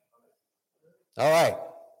All right.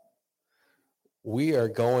 We are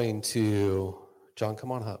going to, John,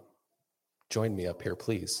 come on up. Join me up here,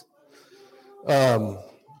 please. John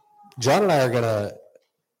and I are going to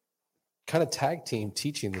kind of tag team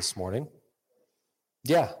teaching this morning.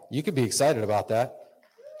 Yeah, you could be excited about that.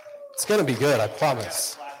 It's going to be good, I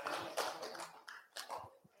promise.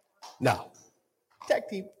 No. Tag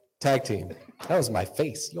team. Tag team. That was my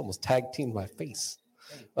face. You almost tag teamed my face.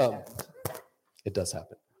 It does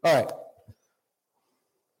happen. All right.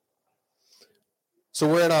 So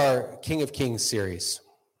we're in our King of Kings series.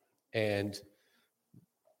 And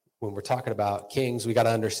when we're talking about kings, we got to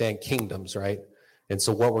understand kingdoms, right? And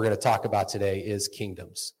so what we're going to talk about today is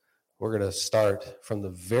kingdoms. We're going to start from the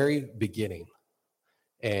very beginning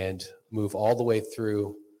and move all the way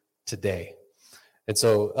through today. And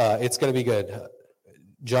so it's going to be good.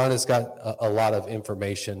 John has got a lot of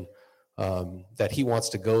information that he wants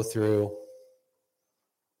to go through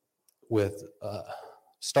with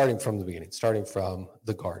starting from the beginning, starting from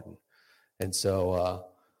the garden. And so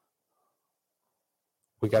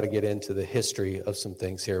we got to get into the history of some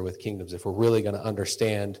things here with kingdoms if we're really going to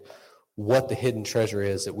understand what the hidden treasure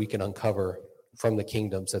is that we can uncover from the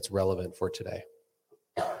kingdoms that's relevant for today.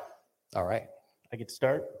 All right. I get to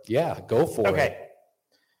start? Yeah, go for it. Okay.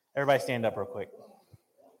 Everybody stand up real quick.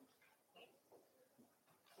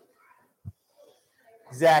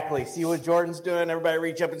 Exactly. See what Jordan's doing? Everybody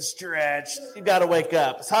reach up and stretch. You got to wake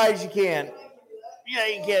up as high as you can. Yeah,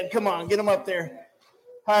 you can. Come on, get them up there.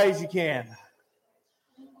 High as you can.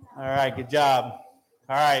 All right, good job.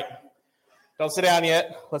 All right. Don't sit down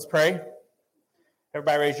yet. Let's pray.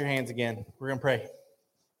 Everybody raise your hands again. We're going to pray.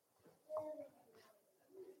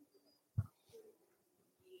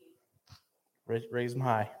 Raise them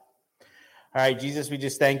high. All right, Jesus, we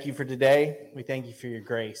just thank you for today. We thank you for your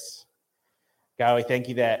grace. God, we thank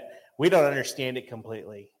you that we don't understand it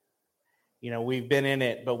completely. You know, we've been in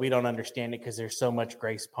it, but we don't understand it because there's so much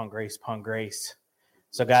grace upon grace upon grace.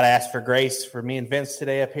 So God, I ask for grace for me and Vince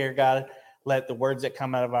today up here, God. Let the words that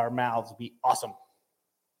come out of our mouths be awesome.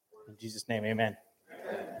 In Jesus' name, amen.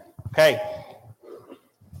 Okay.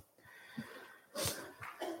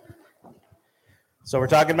 So we're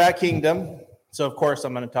talking about kingdom. So, of course,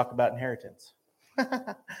 I'm going to talk about inheritance.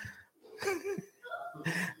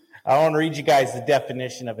 I want to read you guys the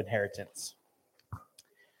definition of inheritance.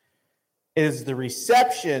 It is the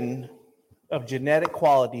reception of genetic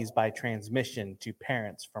qualities by transmission to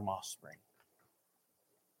parents from offspring.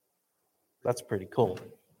 That's pretty cool.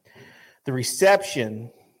 The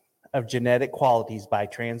reception of genetic qualities by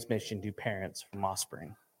transmission to parents from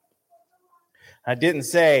offspring. I didn't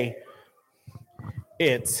say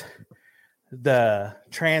it's the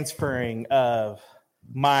transferring of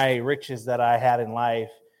my riches that I had in life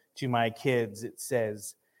to my kids. It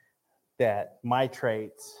says that my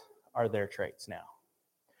traits are their traits now.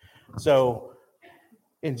 So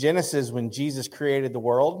in Genesis, when Jesus created the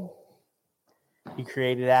world, he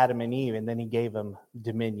created Adam and Eve, and then he gave them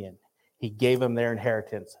dominion. He gave them their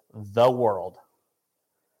inheritance, the world.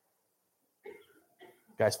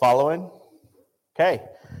 Guys following? Okay.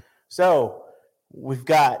 So we've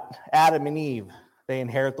got Adam and Eve. They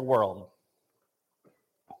inherit the world.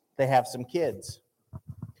 They have some kids.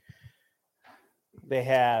 They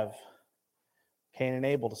have Cain and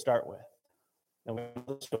Abel to start with. And we know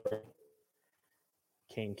the story.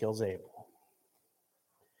 Cain kills Abel.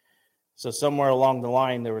 So somewhere along the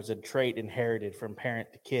line, there was a trait inherited from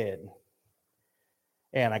parent to kid.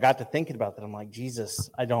 And I got to thinking about that. I'm like, Jesus,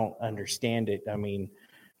 I don't understand it. I mean,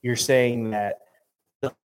 you're saying that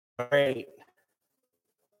the trait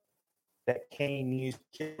that Cain used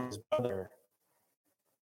to kill his brother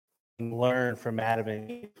and learn from Adam and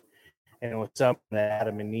Eve, and it was something that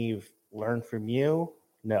Adam and Eve learned from you?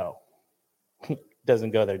 No.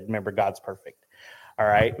 Doesn't go there. Remember, God's perfect. All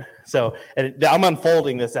right? So I'm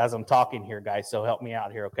unfolding this as I'm talking here, guys, so help me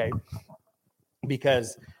out here, okay?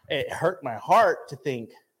 Because it hurt my heart to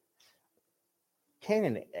think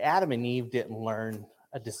Adam and Eve didn't learn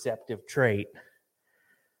a deceptive trait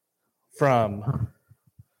from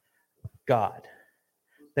God.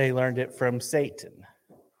 They learned it from Satan.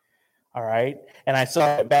 All right? And I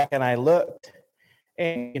saw it back and I looked,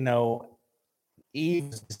 and, Eve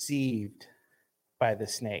was deceived by the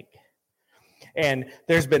snake. And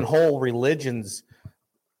there's been whole religions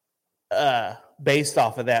based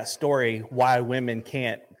off of that story, why women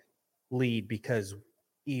can't lead because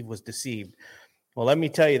Eve was deceived. Well, let me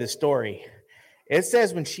tell you the story. It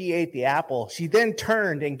says when she ate the apple, she then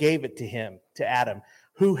turned and gave it to him, to Adam,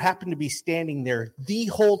 who happened to be standing there the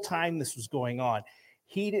whole time this was going on.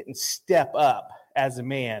 He didn't step up as a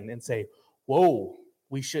man and say, whoa,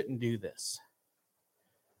 we shouldn't do this.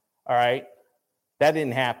 All right? That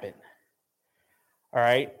didn't happen. All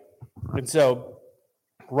right. And so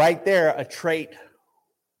right there, a trait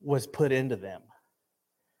was put into them.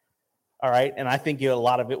 All right. And I think a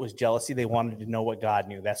lot of it was jealousy. They wanted to know what God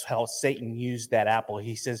knew. That's how Satan used that apple.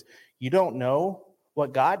 He says, you don't know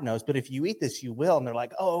what God knows, but if you eat this, you will. And they're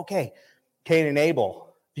like, oh, okay. Cain and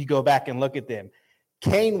Abel, if you go back and look at them,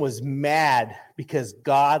 Cain was mad because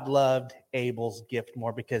God loved Abel's gift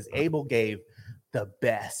more, because Abel gave the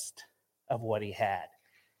best of what he had.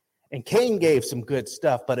 And Cain gave some good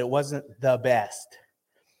stuff, but it wasn't the best.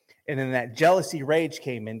 And then that jealousy rage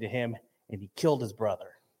came into him, and he killed his brother.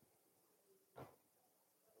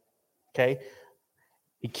 Okay?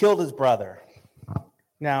 He killed his brother.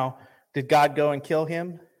 Now, did God go and kill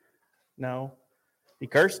him? No. He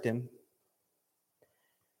cursed him.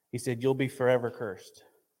 He said, you'll be forever cursed.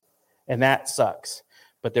 And that sucks.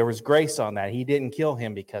 But there was grace on that. He didn't kill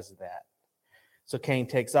him because of that. So Cain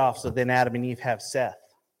takes off. So then Adam and Eve have Seth.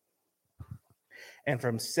 And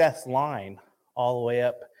from Seth's line all the way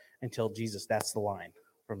up until Jesus, that's the line.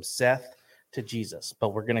 From Seth to Jesus. But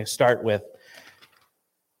we're going to start with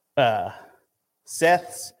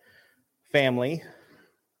Seth's family.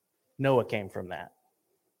 Noah came from that.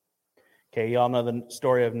 Okay, you all know the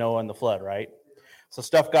story of Noah and the flood, right? So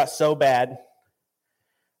stuff got so bad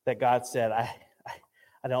that God said,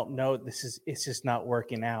 I don't know, it's just not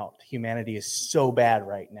working out. Humanity is so bad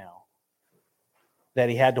right now that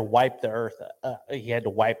he had to wipe the earth. He had to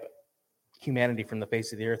wipe humanity from the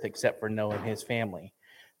face of the earth except for Noah and his family.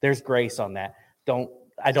 There's grace on that.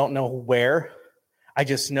 I don't know where. I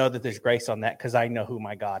just know that there's grace on that because I know who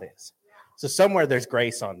my God is. So somewhere there's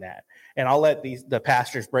grace on that. And I'll let the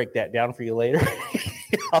pastors break that down for you later.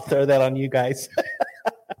 I'll throw that on you guys.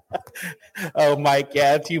 Oh, Mike,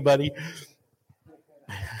 yeah, it's you, buddy.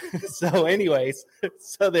 So anyways,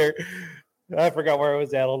 I forgot where I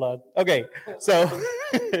was at. Hold on. Okay, so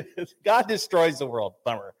God destroys the world.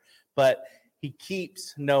 Bummer. But he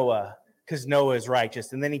keeps Noah because Noah is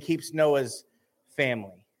righteous. And then he keeps Noah's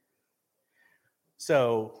family.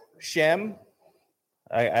 So Shem,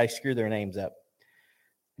 I screw their names up.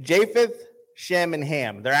 Japheth, Shem, and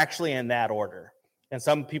Ham. They're actually in that order. And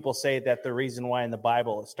some people say that the reason why in the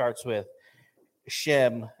Bible it starts with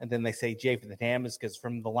Shem and then they say Japheth and Ham is because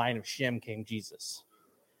from the line of Shem came Jesus.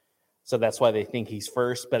 So that's why they think he's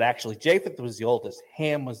first. But actually, Japheth was the oldest.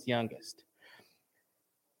 Ham was the youngest.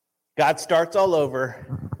 God starts all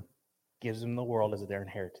over, gives them the world as their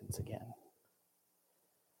inheritance again.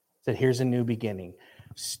 Said, here's a new beginning.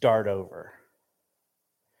 Start over.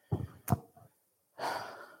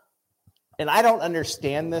 And I don't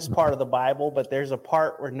understand this part of the Bible, but there's a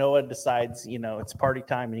part where Noah decides, it's party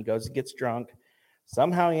time, and he goes and gets drunk.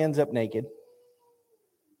 Somehow he ends up naked.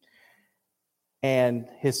 And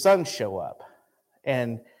his sons show up.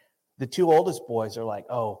 And the two oldest boys are like,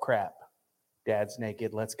 oh, crap. Dad's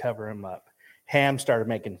naked. Let's cover him up. Ham started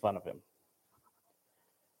making fun of him.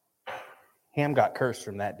 Ham got cursed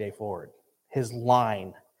from that day forward. His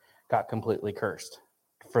line got completely cursed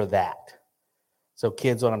for that. So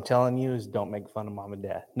kids, what I'm telling you is don't make fun of mom and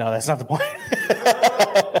dad. No, that's not the point.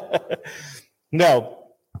 No,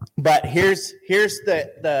 but here's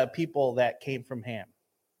the people that came from Ham.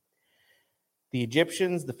 The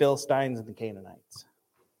Egyptians, the Philistines, and the Canaanites.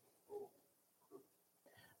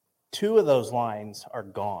 2 of those lines are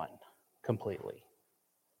gone completely.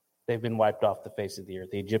 They've been wiped off the face of the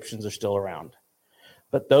earth. The Egyptians are still around.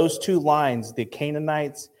 But those 2 lines, the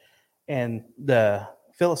Canaanites and the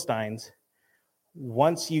Philistines,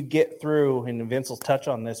 once you get through, and Vince will touch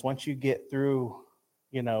on this, once you get through,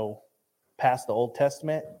 past the Old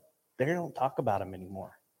Testament, they don't talk about them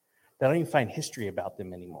anymore. They don't even find history about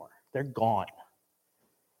them anymore. They're gone.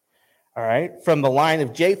 All right? From the line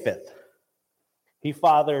of Japheth, he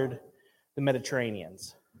fathered the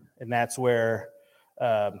Mediterraneans, and that's where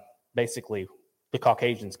basically the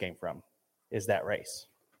Caucasians came from, is that race.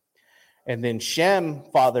 And then Shem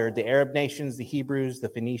fathered the Arab nations, the Hebrews, the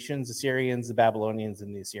Phoenicians, the Syrians, the Babylonians,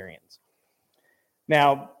 and the Assyrians.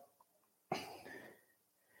 Now,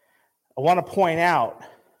 I want to point out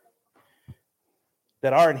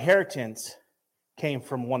that our inheritance came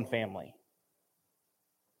from one family,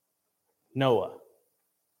 Noah.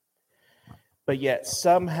 But yet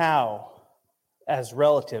somehow, as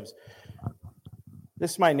relatives,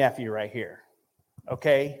 this is my nephew right here,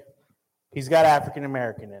 okay? He's got African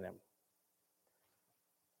American in him.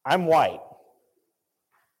 I'm white.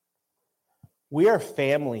 We are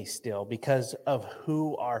family still because of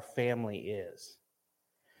who our family is.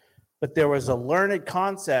 But there was a learned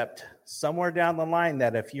concept somewhere down the line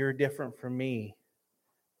that if you're different from me,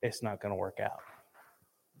 it's not going to work out.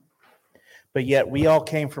 But yet we all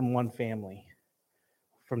came from one family.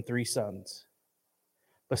 from 3 sons.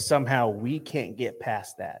 But somehow we can't get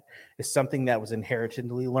past that. It's something that was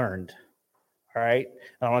inheritedly learned. All right?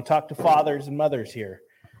 And I want to talk to fathers and mothers here.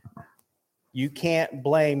 You can't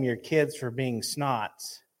blame your kids for being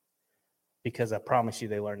snots, because I promise you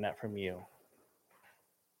they learned that from you.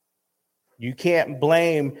 You can't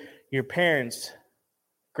blame your parents,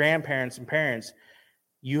 grandparents, and parents.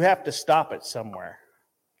 You have to stop it somewhere.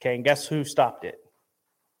 Okay, and guess who stopped it?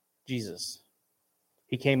 Jesus.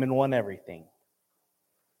 He came and won everything.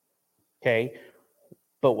 Okay,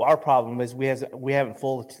 but our problem is we haven't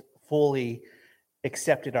fully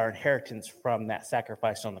accepted our inheritance from that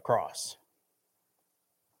sacrifice on the cross.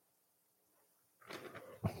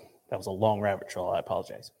 That was a long rabbit trail. I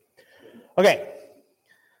apologize. Okay.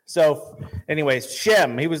 So, anyways,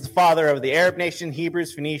 Shem, he was the father of the Arab nation,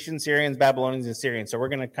 Hebrews, Phoenicians, Syrians, Babylonians, and Syrians. So we're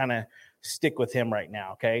going to kind of stick with him right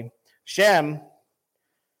now, okay? Shem,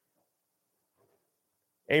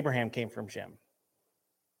 Abraham came from Shem.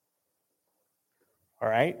 All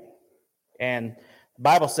right? And the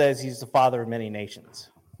Bible says he's the father of many nations.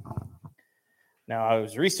 Now, I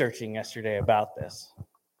was researching yesterday about this.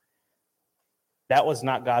 That was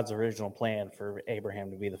not God's original plan for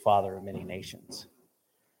Abraham to be the father of many nations.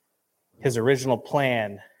 His original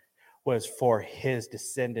plan was for his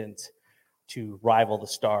descendants to rival the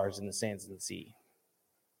stars and the sands of the sea.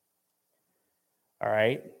 All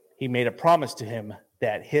right? He made a promise to him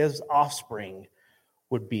that his offspring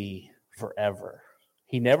would be forever.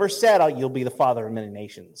 He never said, you'll be the father of many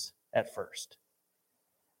nations at first.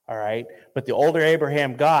 All right? But the older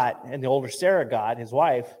Abraham got and the older Sarah got, his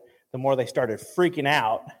wife, the more they started freaking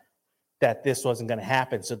out that this wasn't going to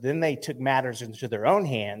happen. So then they took matters into their own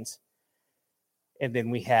hands. And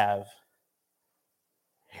then we have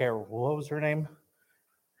what was her name?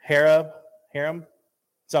 Haram,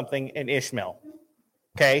 something, and Ishmael.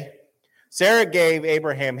 Okay? Sarah gave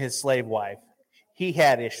Abraham his slave wife. He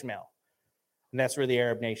had Ishmael. And that's where the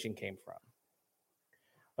Arab nation came from.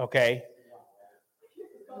 Okay?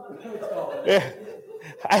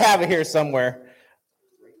 I have it here somewhere.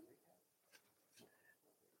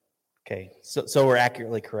 Okay, so we're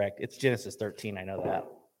accurately correct. It's Genesis 13, I know that.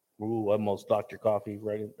 Ooh, I almost docked your coffee,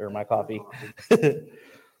 right? Or my coffee.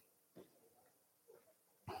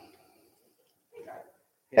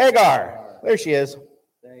 Hagar, there she is.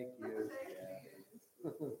 Thank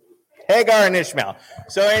you. Hagar and Ishmael.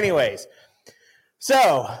 So anyways,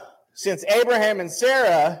 since Abraham and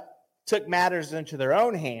Sarah took matters into their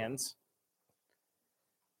own hands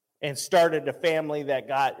and started a family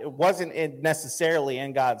that it wasn't necessarily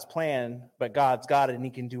in God's plan, but God's got it and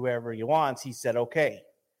he can do whatever he wants, he said, okay,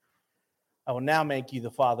 I will now make you the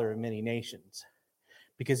father of many nations,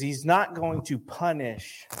 because he's not going to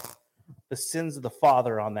punish the sins of the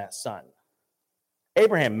father on that son.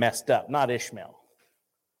 Abraham messed up, not Ishmael.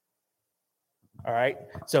 All right?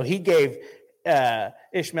 So he gave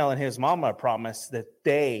Ishmael and his mama a promise that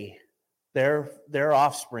their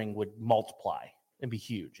offspring would multiply and be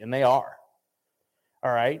huge, and they are.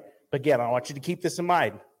 All right? But again, I want you to keep this in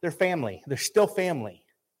mind. They're family. They're still family.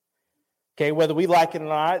 Okay, whether we like it or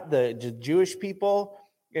not, the Jewish people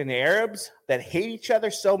and the Arabs that hate each other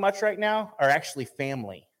so much right now are actually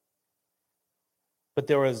family. But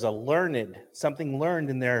there was something learned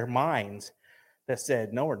in their minds that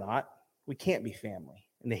said, no, we're not. We can't be family.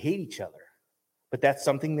 And they hate each other. But that's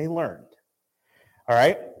something they learned. All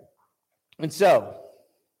right? And so,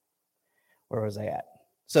 where was I at?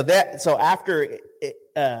 So after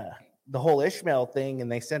the whole Ishmael thing and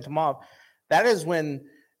they sent him off, that is when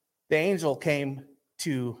the angel came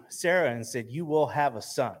to Sarah and said, you will have a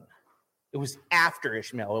son. It was after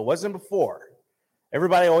Ishmael. It wasn't before.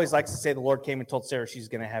 Everybody always likes to say the Lord came and told Sarah she's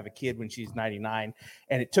going to have a kid when she's 99,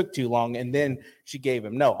 and it took too long, and then she gave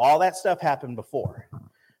him. No, all that stuff happened before.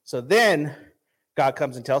 So then God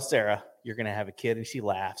comes and tells Sarah, you're going to have a kid, and she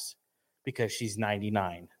laughs because she's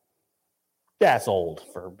 99. That's old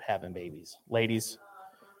for having babies. Ladies,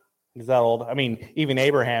 is that old? I mean, even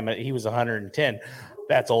Abraham, he was 110.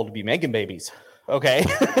 That's old to be making babies. Okay.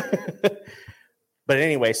 But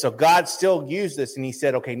anyway, so God still used this, and he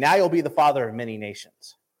said, okay, now you'll be the father of many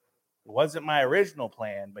nations. It wasn't my original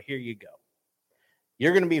plan, but here you go.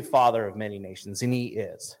 You're going to be a father of many nations, and he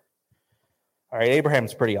is. All right,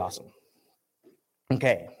 Abraham's pretty awesome.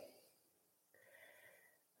 Okay.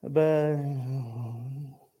 But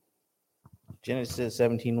Genesis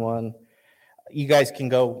 17:1. You guys can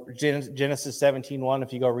go Genesis 17:1.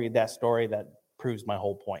 If you go read that story, that proves my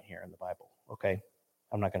whole point here in the Bible. Okay?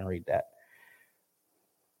 I'm not going to read that.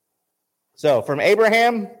 So from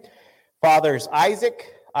Abraham, fathers Isaac,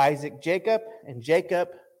 Jacob, and Jacob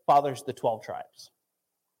fathers the 12 tribes.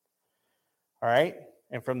 All right?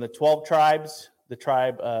 And from the 12 tribes, the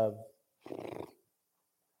tribe of,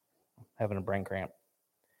 having a brain cramp.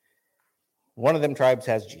 One of them tribes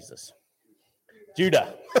has Jesus.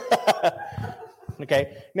 Judah.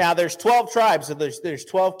 Okay. Now there's 12 tribes, so there's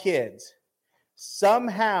 12 kids.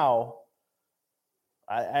 Somehow,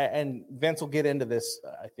 and Vince will get into this,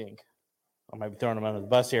 I think. I might be throwing him under the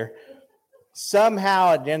bus here.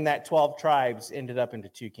 Somehow, then that 12 tribes ended up into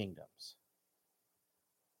 2 kingdoms.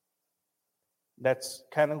 That's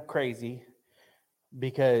kind of crazy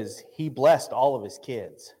because he blessed all of his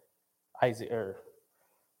kids.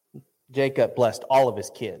 Jacob blessed all of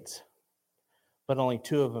his kids, but only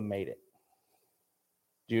 2 of them made it.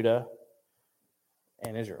 Judah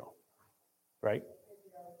and Israel, right?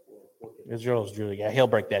 Israel's Judah. Yeah, he'll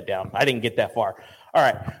break that down. I didn't get that far. All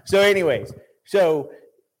right. So anyways, so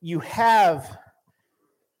you now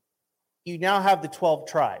have the 12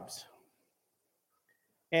 tribes.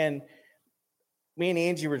 And me and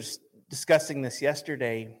Angie were just discussing this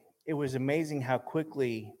yesterday. It was amazing how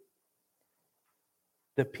quickly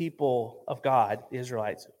the people of God, the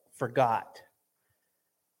Israelites, forgot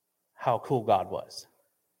how cool God was.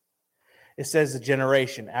 It says a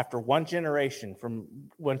generation. After one generation, from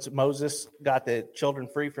once Moses got the children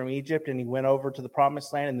free from Egypt and he went over to the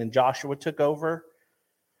promised land, and then Joshua took over.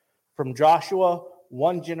 From Joshua,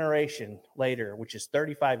 one generation later, which is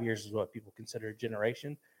 35 years is what people consider a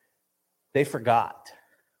generation, they forgot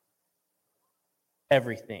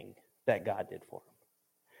everything that God did for them.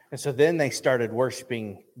 And so then they started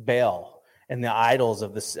worshiping Baal and the idols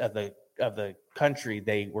of the country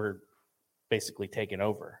they were basically taking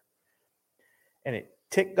over. And it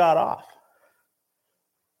ticked God off.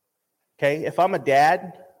 Okay, if I'm a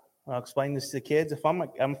dad, I'll explain this to the kids. If I'm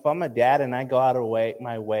a dad and I go out of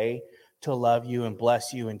my way to love you and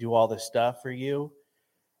bless you and do all this stuff for you,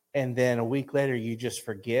 and then a week later you just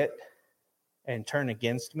forget and turn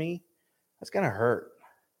against me, that's going to hurt.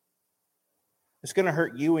 It's going to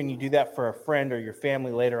hurt you when you do that for a friend or your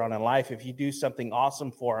family later on in life. If you do something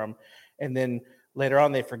awesome for them, and then later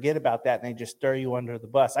on they forget about that and they just throw you under the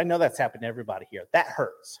bus. I know that's happened to everybody here. That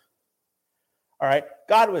hurts. All right?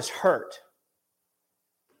 God was hurt.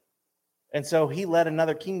 And so he let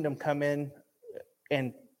another kingdom come in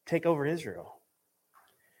and take over Israel.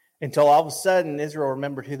 Until all of a sudden, Israel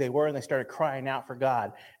remembered who they were and they started crying out for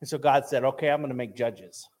God. And so God said, okay, I'm going to make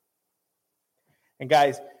judges. And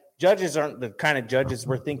guys, judges aren't the kind of judges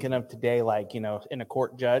we're thinking of today, like, in a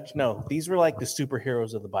court judge. No, these were like the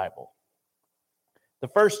superheroes of the Bible. The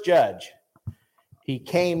first judge, he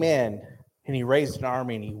came in and he raised an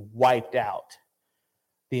army and he wiped out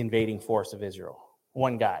the invading force of Israel.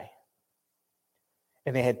 One guy.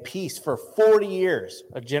 And they had peace for 40 years,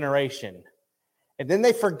 a generation. And then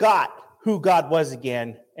they forgot who God was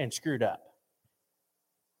again and screwed up.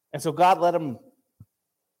 And so God let them,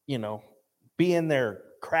 be in their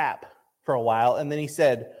crap for a while. And then he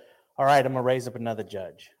said, all right, I'm going to raise up another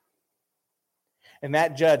judge. And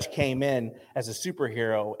that judge came in as a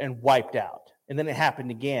superhero and wiped out. And then it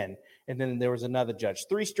happened again. And then there was another judge.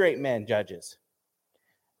 3 straight men judges.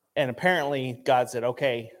 And apparently God said,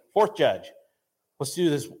 okay, 4th judge, let's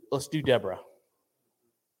do this. Let's do Deborah.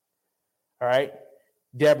 All right?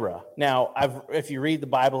 Deborah. Now, if you read the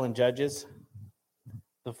Bible in Judges,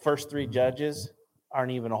 the first 3 judges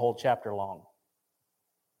aren't even a whole chapter long.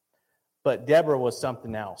 But Deborah was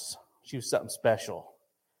something else. She was something special.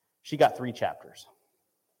 She got 3 chapters.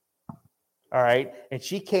 All right? And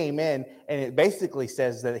she came in, and it basically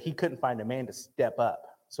says that he couldn't find a man to step up.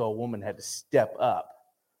 So a woman had to step up.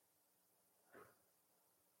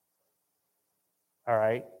 All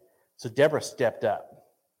right? So Deborah stepped up.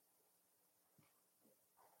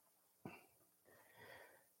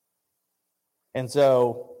 And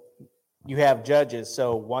so you have judges.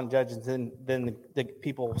 So one judge, and then the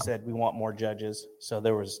people said, we want more judges. So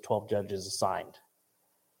there was 12 judges assigned.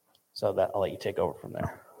 So that I'll let you take over from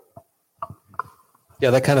there.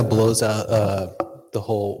 Yeah, that kind of blows out the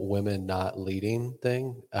whole women not leading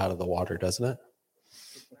thing out of the water, doesn't it?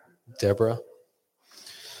 Deborah.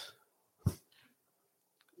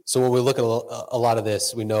 So when we look at a lot of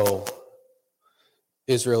this, we know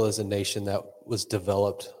Israel is a nation that was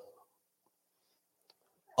developed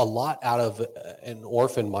a lot out of an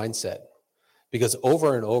orphan mindset, because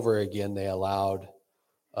over and over again they allowed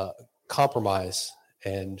compromise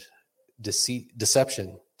and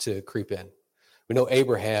deception to creep in. We know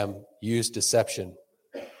Abraham used deception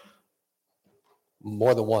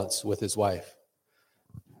more than once with his wife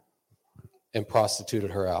and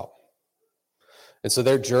prostituted her out. And so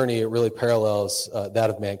their journey, it really parallels that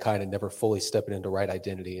of mankind, and never fully stepping into right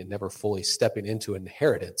identity and never fully stepping into an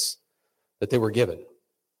inheritance that they were given.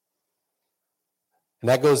 And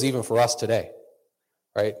that goes even for us today,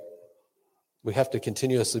 right? We have to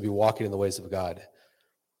continuously be walking in the ways of God.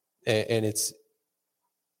 And it's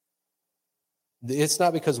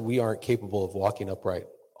not because we aren't capable of walking upright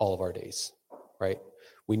all of our days, right?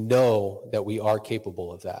 We know that we are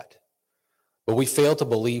capable of that, but we fail to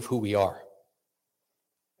believe who we are.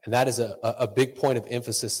 And that is a big point of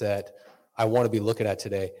emphasis that I want to be looking at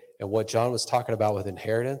today. And what John was talking about with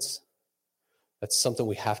inheritance, that's something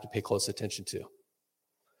we have to pay close attention to,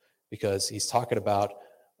 because he's talking about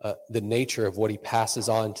the nature of what he passes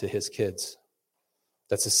on to his kids.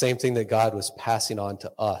 That's the same thing that God was passing on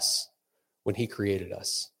to us when he created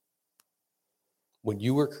us. When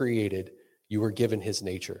you were created, you were given his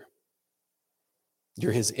nature.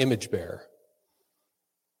 You're his image bearer.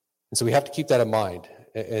 And so we have to keep that in mind.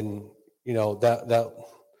 And you know, that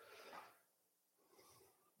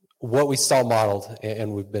what we saw modeled,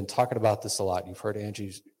 and we've been talking about this a lot, you've heard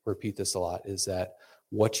Angie repeat this a lot, is that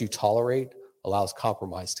what you tolerate allows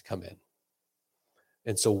compromise to come in.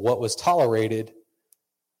 And so what was tolerated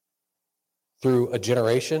through a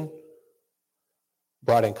generation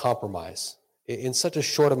brought in compromise in such a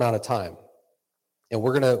short amount of time. And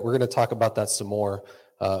we're gonna talk about that some more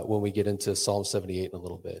when we get into Psalm 78 in a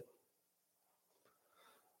little bit.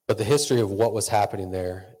 But the history of what was happening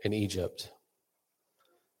there in Egypt,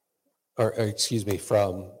 or excuse me,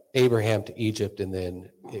 from Abraham to Egypt, and then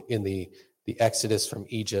in the exodus from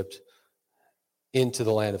Egypt into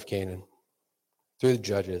the land of Canaan, through the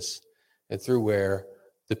judges, and through where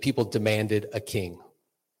the people demanded a king.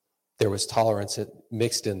 There was tolerance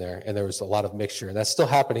mixed in there, and there was a lot of mixture, and that's still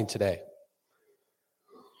happening today.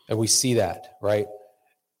 And we see that, right?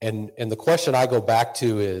 And the question I go back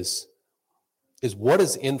to is what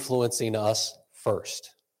is influencing us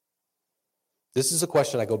first? This is a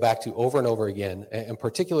question I go back to over and over again, and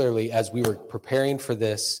particularly as we were preparing for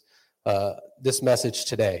this message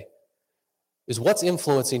today, is what's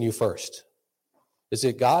influencing you first? Is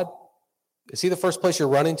it God? Is he the first place you're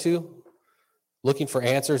running to, looking for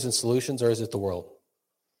answers and solutions, or is it the world?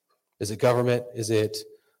 Is it government? Is it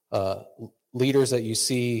leaders that you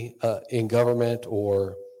see in government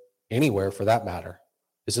or anywhere for that matter?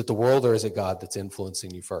 Is it the world, or is it God that's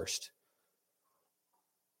influencing you first?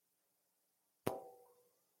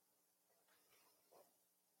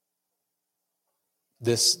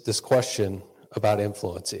 This question about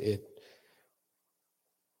influence, it's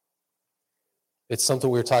something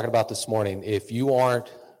we were talking about this morning. If you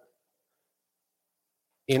aren't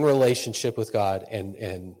in relationship with God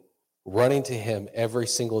and running to him every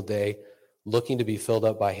single day, looking to be filled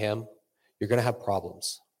up by him, you're going to have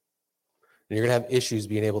problems. And you're going to have issues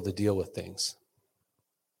being able to deal with things.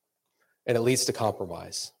 And it leads to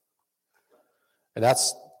compromise. And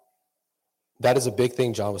that is a big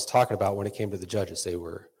thing John was talking about when it came to the judges.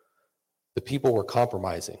 The people were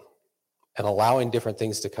compromising and allowing different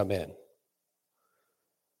things to come in.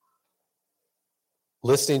 We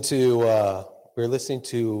were listening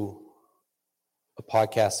to a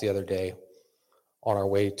podcast the other day on our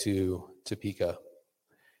way to Topeka,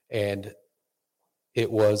 and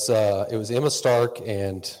it was Emma Stark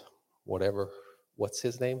and what's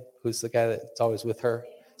his name? Who's the guy that's always with her?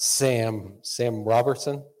 Sam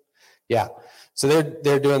Robertson. Yeah. So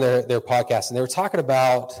they're doing their podcast, and they were talking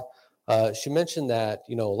about. She mentioned that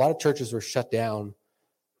a lot of churches were shut down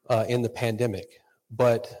in the pandemic,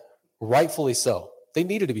 but rightfully so. They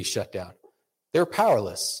needed to be shut down. They're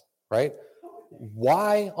powerless, right?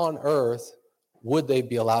 Why on earth would they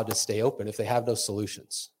be allowed to stay open if they have no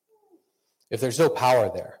solutions? If there's no power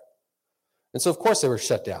there? And so, of course, they were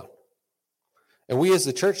shut down. And we as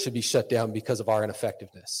the church should be shut down because of our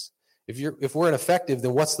ineffectiveness. If we're ineffective,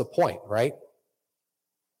 then what's the point, right?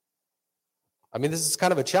 I mean, this is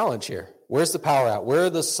kind of a challenge here. Where's the power at? Where are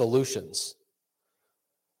the solutions?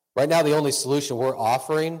 Right now, the only solution we're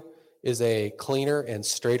offering is a cleaner and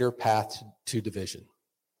straighter path to division.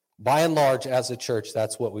 By and large, as a church,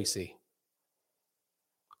 that's what we see.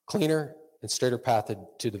 Cleaner and straighter path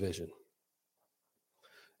to division.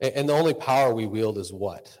 And the only power we wield is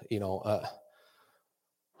what?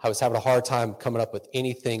 I was having a hard time coming up with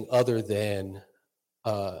anything other than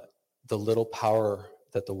the little power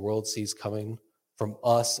that the world sees coming from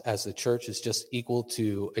us as the church is just equal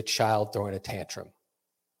to a child throwing a tantrum.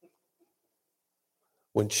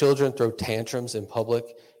 When children throw tantrums in public,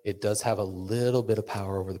 it does have a little bit of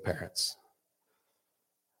power over the parents.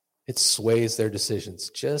 It sways their decisions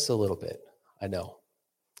just a little bit. I know.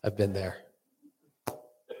 I've been there.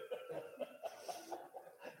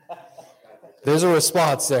 There's a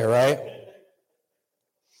response there, right?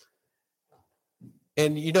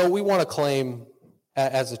 And, we want to claim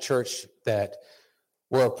as a church that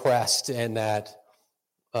we're oppressed and that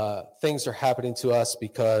things are happening to us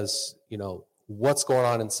because, what's going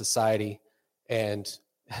on in society. And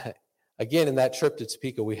again, in that trip to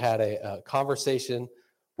Topeka, we had a conversation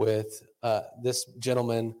with this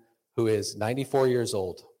gentleman who is 94 years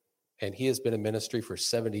old, and he has been in ministry for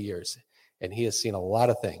 70 years, and he has seen a lot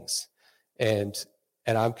of things. And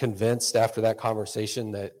I'm convinced after that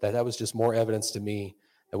conversation that was just more evidence to me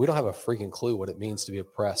that we don't have a freaking clue what it means to be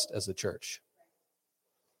oppressed as a church.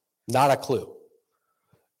 Not a clue.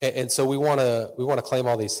 And so we want to claim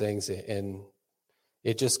all these things, and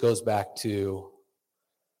it just goes back to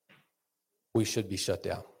we should be shut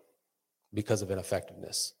down because of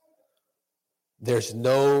ineffectiveness. There's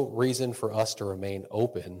no reason for us to remain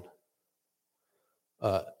open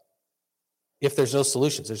if there's no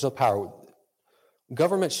solutions, there's no power.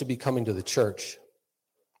 Government should be coming to the church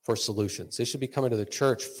for solutions. They should be coming to the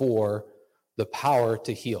church for the power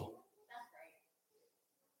to heal.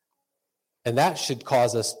 And that should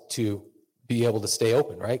cause us to be able to stay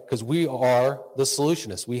open, right? Because we are the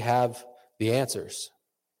solutionists. We have the answers.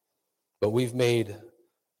 But we've made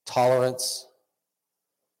tolerance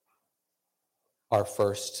our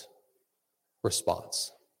first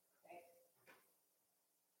response,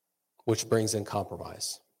 which brings in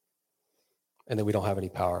compromise. And then we don't have any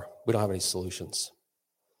power. We don't have any solutions.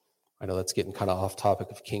 I know that's getting kind of off topic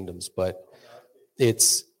of kingdoms, but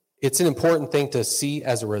it's an important thing to see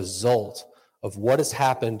as a result of what has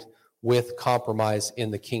happened with compromise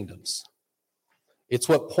in the kingdoms. It's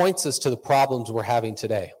what points us to the problems we're having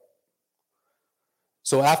today.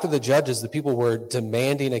 So after the judges, the people were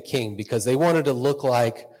demanding a king because they wanted to look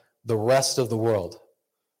like the rest of the world.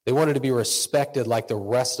 They wanted to be respected like the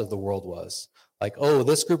rest of the world was. Like, oh,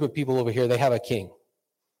 this group of people over here, they have a king.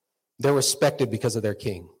 They're respected because of their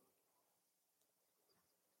king.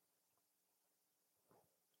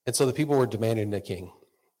 And so the people were demanding a king.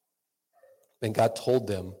 And God told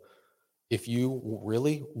them, if you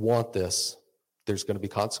really want this, there's going to be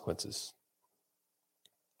consequences.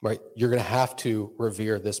 Right? You're going to have to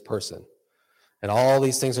revere this person. And all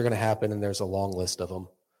these things are going to happen, and there's a long list of them.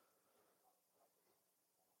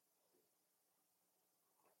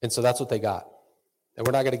 And so that's what they got. And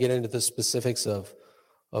we're not going to get into the specifics of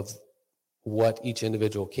what each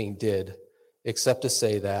individual king did, except to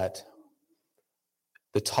say that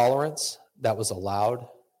the tolerance that was allowed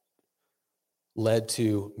led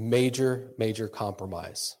to major, major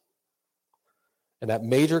compromise. And that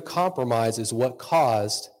major compromise is what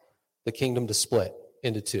caused the kingdom to split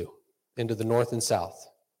into two, into the north and south.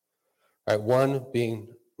 Right? One being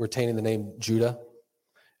retaining the name Judah,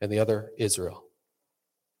 and the other Israel.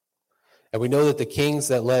 And we know that the kings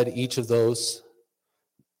that led each of those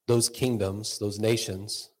kingdoms, those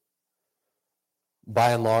nations,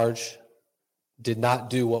 by and large, did not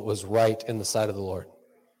do what was right in the sight of the Lord.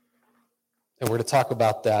 And we're going to talk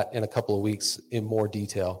about that in a couple of weeks in more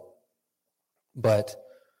detail. But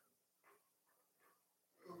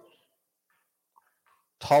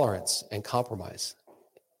tolerance and compromise.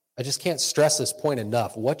 I just can't stress this point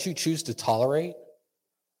enough. What you choose to tolerate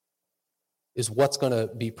is what's going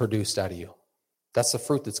to be produced out of you. That's the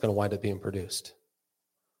fruit that's going to wind up being produced.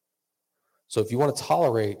 So if you want to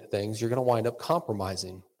tolerate things, you're going to wind up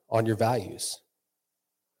compromising on your values.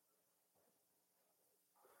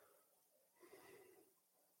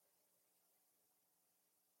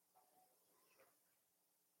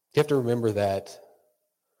 You have to remember that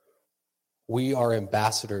we are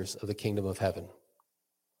ambassadors of the kingdom of heaven.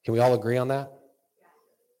 Can we all agree on that?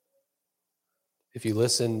 If you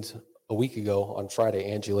listened a week ago on Friday,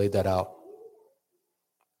 Angie laid that out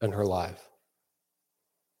in her live.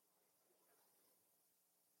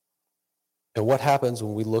 And what happens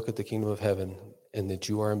when we look at the kingdom of heaven and that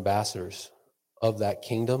you are ambassadors of that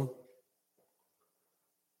kingdom?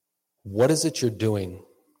 What is it you're doing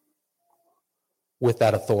with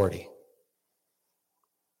that authority?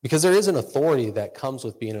 Because there is an authority that comes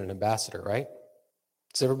with being an ambassador, right?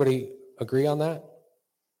 Does everybody agree on that?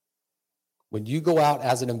 When you go out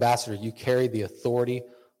as an ambassador, you carry the authority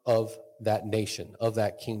of that nation, of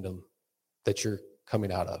that kingdom that you're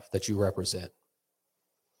coming out of, that you represent.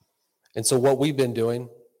 And so what we've been doing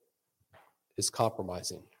is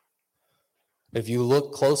compromising. If you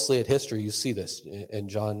look closely at history, you see this, and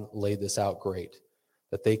John laid this out great,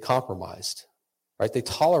 that they compromised, right? They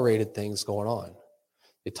tolerated things going on.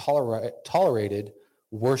 They tolerated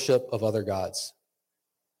worship of other gods.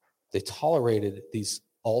 They tolerated these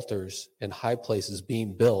altars and high places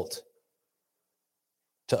being built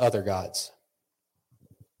to other gods.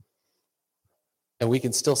 And we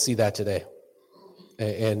can still see that today.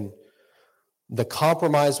 And the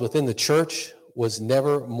compromise within the church was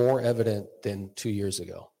never more evident than 2 years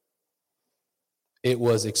ago. it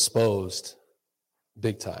was exposed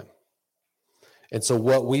big time. And so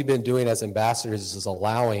what we've been doing as ambassadors is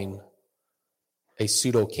allowing a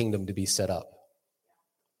pseudo kingdom to be set up.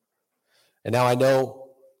 And now I know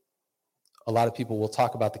a lot of people will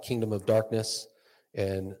talk about the kingdom of darkness,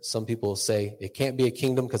 and some people will say it can't be a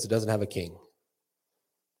kingdom because it doesn't have a king.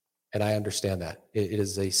 And I understand that. It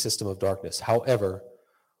is a system of darkness. However,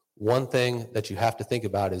 one thing that you have to think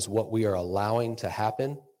about is what we are allowing to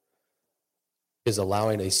happen is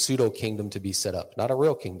allowing a pseudo kingdom to be set up. Not a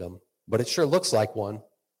real kingdom, but it sure looks like one.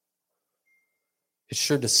 It's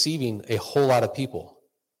sure deceiving a whole lot of people.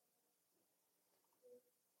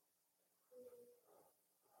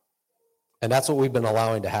 And that's what we've been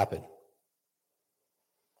allowing to happen.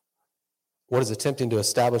 What is attempting to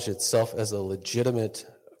establish itself as a legitimate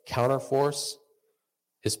counterforce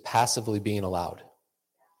is passively being allowed.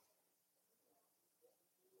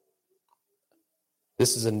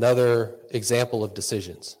 This is another example of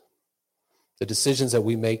decisions. The decisions that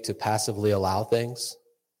we make to passively allow things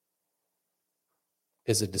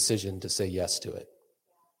is a decision to say yes to it.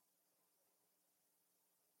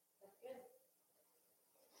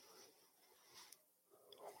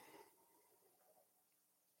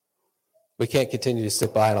 We can't continue to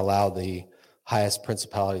sit by and allow the highest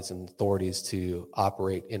principalities and authorities to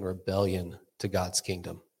operate in rebellion to God's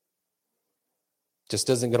kingdom. Just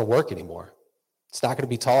isn't going to work anymore. It's not going to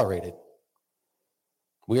be tolerated.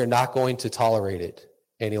 We are not going to tolerate it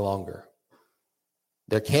any longer.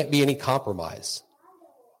 There can't be any compromise.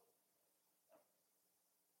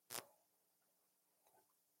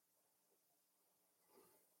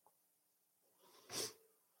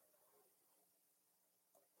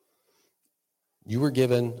 You were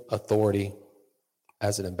given authority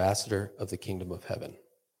as an ambassador of the kingdom of heaven.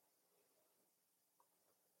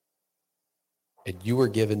 And you were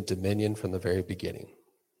given dominion from the very beginning.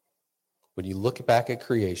 When you look back at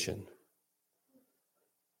creation,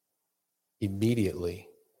 immediately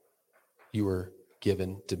you were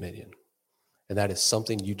given dominion. And that is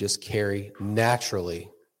something you just carry naturally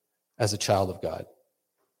as a child of God.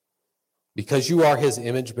 Because you are his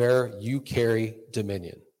image bearer, you carry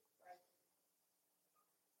dominion.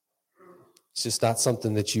 It's just not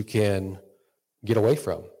something that you can get away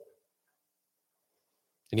from.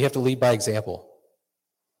 And you have to lead by example.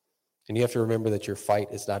 And you have to remember that your fight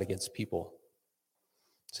is not against people.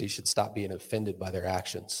 So you should stop being offended by their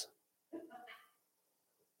actions.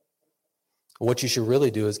 What you should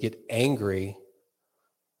really do is get angry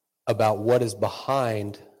about what is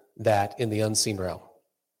behind that in the unseen realm.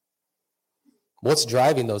 What's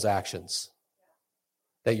driving those actions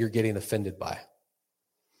that you're getting offended by?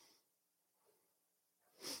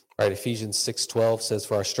 All right, Ephesians 6:12 says,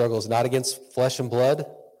 "For our struggle is not against flesh and blood,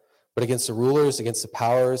 but against the rulers, against the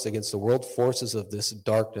powers, against the world forces of this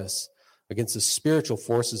darkness, against the spiritual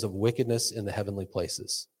forces of wickedness in the heavenly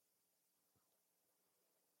places."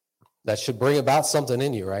 That should bring about something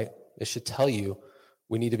in you, right? It should tell you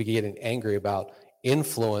we need to be getting angry about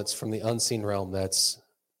influence from the unseen realm that's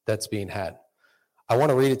being had. I want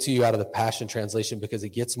to read it to you out of the Passion Translation because it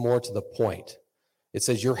gets more to the point. It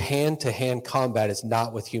says, "Your hand-to-hand combat is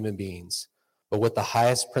not with human beings, but with the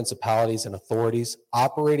highest principalities and authorities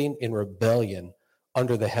operating in rebellion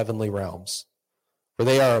under the heavenly realms. For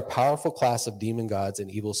they are a powerful class of demon gods and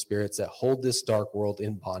evil spirits that hold this dark world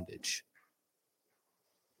in bondage."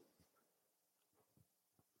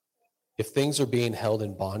 If things are being held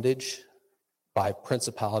in bondage by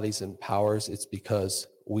principalities and powers, it's because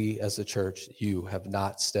we as a church, you have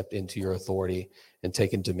not stepped into your authority and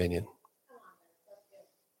taken dominion.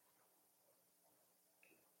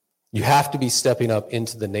 You have to be stepping up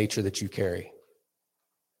into the nature that you carry.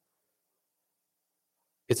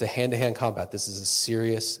 It's a hand-to-hand combat. This is a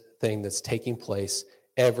serious thing that's taking place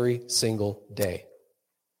every single day.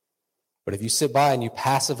 But if you sit by and you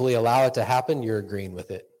passively allow it to happen, you're agreeing with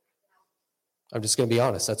it. I'm just going to be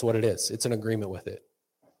honest. That's what it is. It's an agreement with it.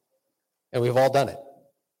 And we've all done it.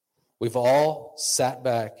 We've all sat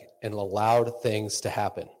back and allowed things to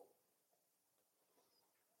happen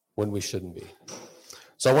when we shouldn't be.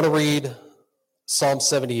 So I want to read Psalm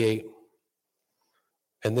 78.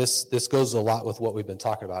 And this goes a lot with what we've been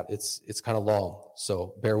talking about. It's kind of long,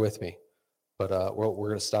 so bear with me. But we're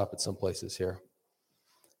going to stop at some places here.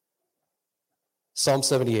 Psalm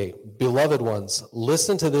 78. "Beloved ones,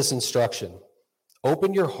 listen to this instruction.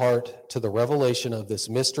 Open your heart to the revelation of this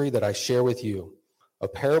mystery that I share with you. A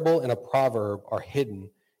parable and a proverb are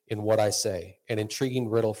hidden in what I say, an intriguing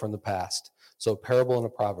riddle from the past." So a parable and a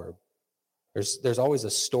proverb. There's always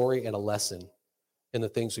a story and a lesson in the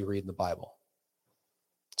things we read in the Bible.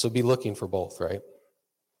 So be looking for both, right?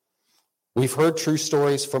 We've heard true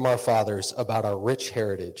stories from our fathers about our rich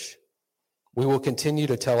heritage. We will continue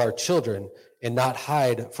to tell our children and not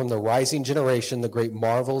hide from the rising generation the great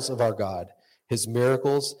marvels of our God, his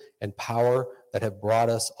miracles and power that have brought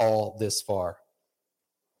us all this far.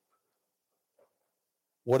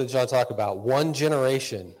 What did John talk about? One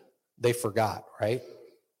generation they forgot, right?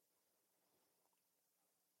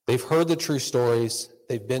 They've heard the true stories,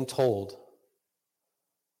 they've been told,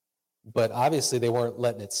 but obviously they weren't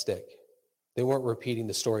letting it stick. They weren't repeating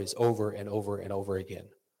the stories over and over and over again.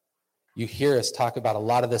 You hear us talk about a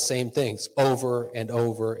lot of the same things over and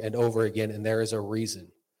over and over again, and there is a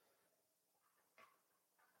reason.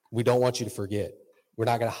 We don't want you to forget. We're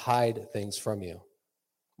not going to hide things from you.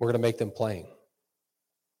 We're going to make them plain.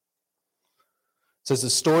 It says the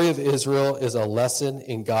story of Israel is a lesson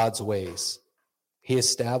in God's ways. He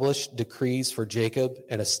established decrees for Jacob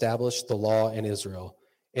and established the law in Israel,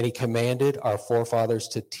 and he commanded our forefathers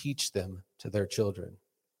to teach them to their children.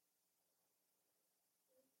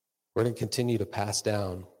 We're going to continue to pass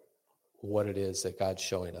down what it is that God's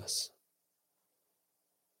showing us.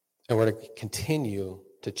 And we're going to continue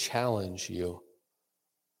to challenge you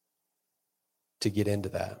to get into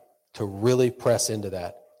that, to really press into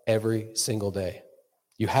that every single day.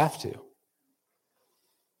 You have to.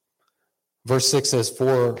 Verse 6 says,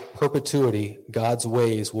 for perpetuity, God's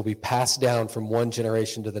ways will be passed down from one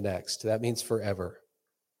generation to the next. That means forever,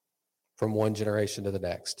 from one generation to the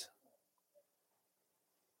next.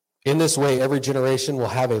 In this way, every generation will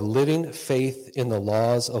have a living faith in the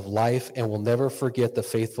laws of life and will never forget the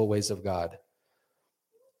faithful ways of God.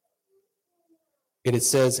 And it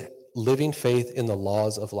says, living faith in the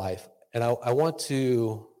laws of life. And I want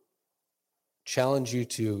to challenge you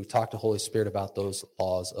to talk to Holy Spirit about those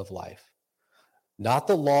laws of life. Not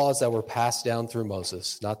the laws that were passed down through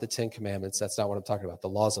Moses, not the 10 Commandments. That's not what I'm talking about. The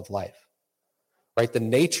laws of life, right? The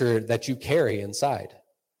nature that you carry inside,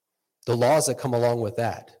 the laws that come along with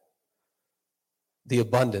that, the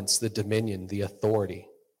abundance, the dominion, the authority,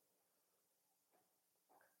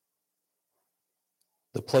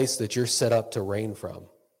 the place that you're set up to reign from,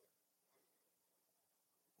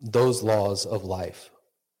 those laws of life.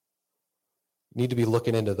 You need to be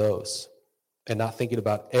looking into those and not thinking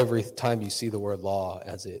about every time you see the word law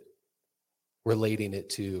as it relating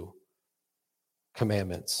it to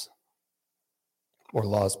commandments or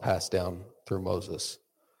laws passed down through Moses.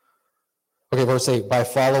 Okay, verse 8, by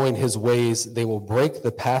following his ways, they will break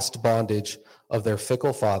the past bondage of their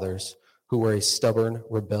fickle fathers, who were a stubborn,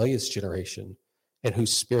 rebellious generation, and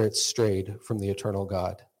whose spirits strayed from the eternal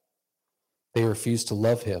God. They refused to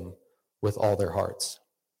love him with all their hearts.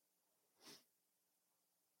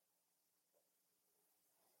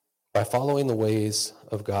 By following the ways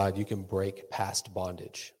of God, you can break past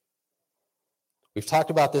bondage. We've talked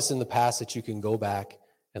about this in the past, that you can go back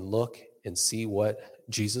and look and see what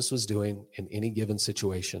Jesus was doing in any given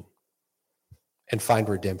situation and find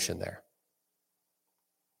redemption there.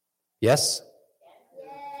 Yes?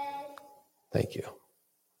 Thank you.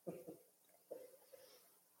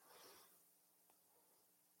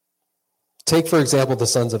 Take, for example, the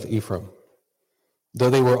sons of Ephraim. Though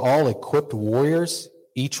they were all equipped warriors,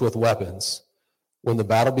 each with weapons, when the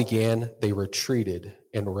battle began, they retreated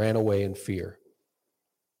and ran away in fear.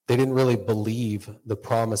 They didn't really believe the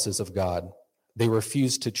promises of God. They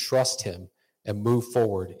refused to trust him and move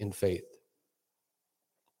forward in faith.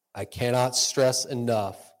 I cannot stress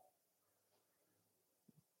enough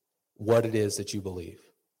what it is that you believe.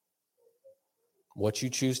 What you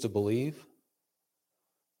choose to believe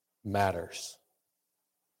matters.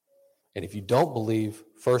 And if you don't believe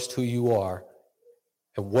first who you are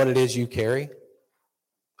and what it is you carry,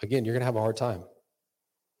 again, you're going to have a hard time.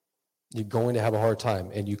 You're going to have a hard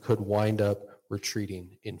time, and you could wind up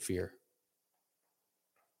retreating in fear.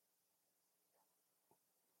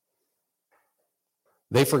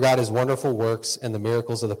 They forgot his wonderful works and the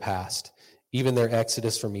miracles of the past, even their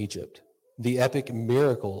exodus from Egypt, the epic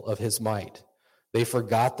miracle of his might. They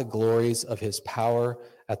forgot the glories of his power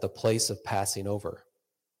at the place of passing over.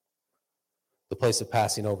 The place of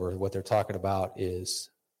passing over, what they're talking about is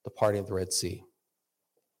the parting of the Red Sea.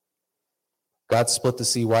 God split the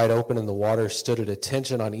sea wide open, and the water stood at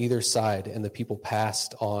attention on either side, and the people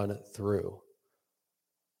passed on through.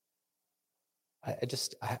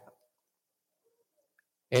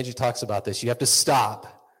 Angie talks about this. You have to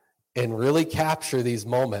stop and really capture these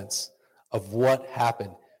moments of what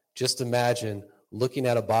happened. Just imagine looking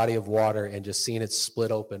at a body of water and just seeing it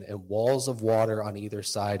split open and walls of water on either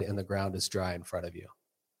side, and the ground is dry in front of you.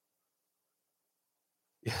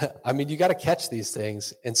 I mean, you got to catch these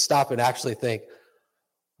things and stop and actually think,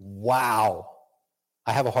 wow,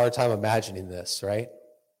 I have a hard time imagining this, right?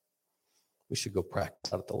 We should go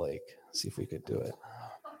practice out at the lake, see if we could do it.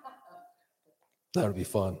 That would be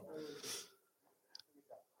fun.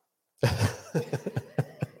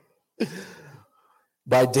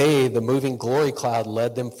 By day, the moving glory cloud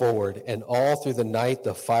led them forward, and all through the night,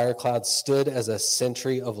 the fire cloud stood as a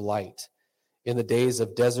sentry of light. In the days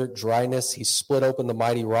of desert dryness, he split open the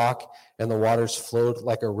mighty rock, and the waters flowed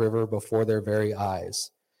like a river before their very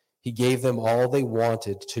eyes. He gave them all they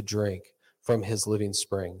wanted to drink from his living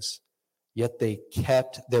springs. Yet they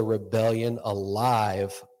kept their rebellion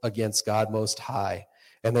alive against God Most High,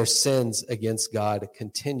 and their sins against God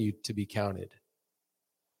continued to be counted.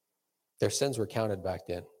 Their sins were counted back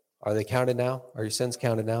then. Are they counted now? Are your sins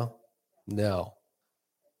counted now? No.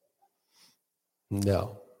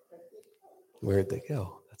 Where'd they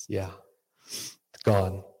go? It's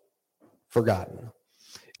gone. Forgotten.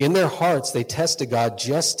 In their hearts, they tested God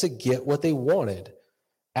just to get what they wanted,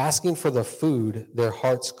 asking for the food their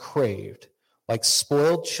hearts craved. Like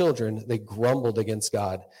spoiled children, they grumbled against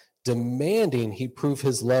God, demanding he prove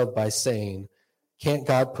his love by saying, "Can't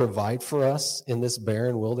God provide for us in this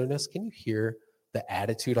barren wilderness?" Can you hear the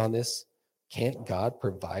attitude on this? Can't God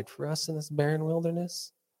provide for us in this barren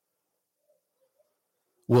wilderness?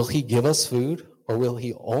 Will he give us food, or will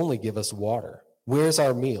he only give us water? Where's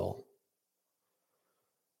our meal?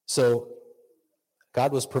 So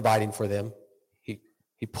God was providing for them.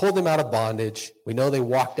 He pulled them out of bondage. We know they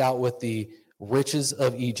walked out with the riches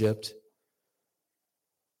of Egypt,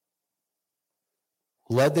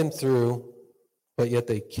 led them through, but yet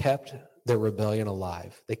they kept their rebellion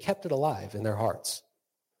alive. They kept it alive in their hearts.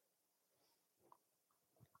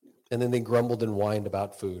 And then they grumbled and whined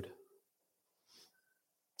about food. It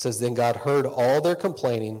says, then God heard all their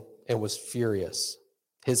complaining and was furious.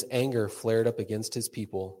 His anger flared up against his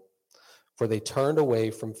people, for they turned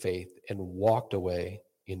away from faith and walked away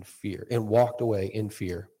in fear.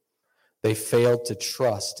 They failed to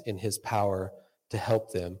trust in his power to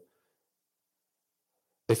help them.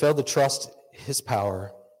 They failed to trust his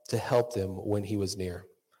power to help them when he was near.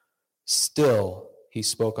 Still, he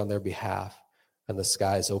spoke on their behalf, and the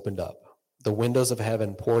skies opened up. The windows of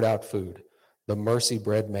heaven poured out food. The mercy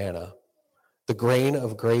bred manna. The grain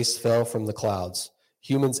of grace fell from the clouds.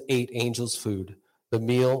 Humans ate angels' food, the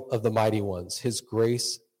meal of the mighty ones. His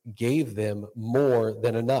grace gave them more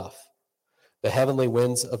than enough. The heavenly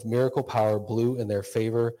winds of miracle power blew in their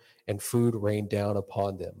favor, and food rained down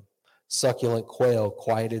upon them. Succulent quail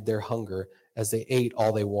quieted their hunger as they ate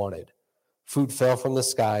all they wanted. Food fell from the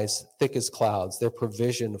skies, thick as clouds. Their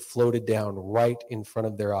provision floated down right in front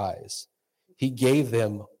of their eyes. He gave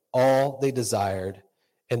them all they desired,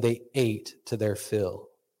 and they ate to their fill.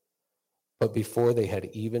 But before they had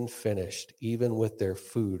even finished, even with their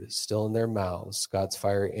food still in their mouths, God's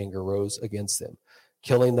fiery anger rose against them,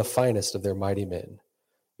 killing the finest of their mighty men.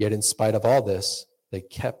 Yet in spite of all this, they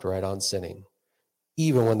kept right on sinning.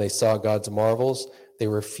 Even when they saw God's marvels, they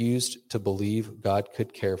refused to believe God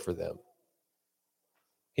could care for them.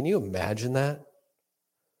 Can you imagine that?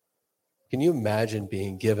 Can you imagine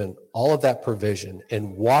being given all of that provision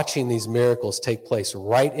and watching these miracles take place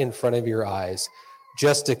right in front of your eyes,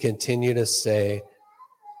 just to continue to say,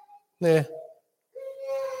 nah,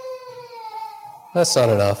 that's not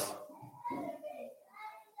enough.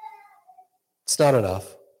 It's not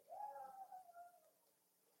enough.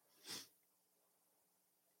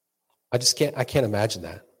 I can't imagine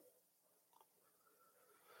that.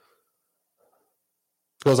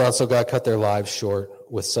 It goes on, so God cut their lives short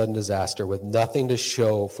with sudden disaster, with nothing to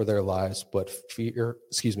show for their lives but fear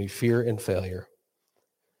and failure.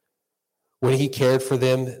 When he cared for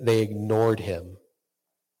them, they ignored him.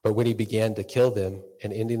 But when he began to kill them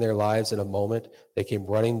and ending their lives in a moment, they came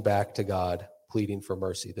running back to God, pleading for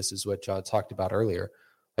mercy. This is what John talked about earlier,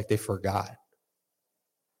 like they forgot.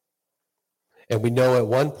 And we know at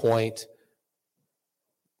one point,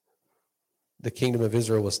 the kingdom of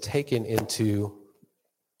Israel was taken into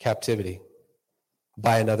captivity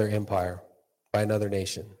by another empire, by another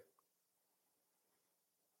nation.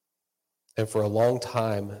 And for a long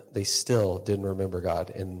time, they still didn't remember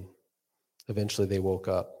God. And eventually they woke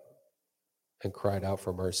up and cried out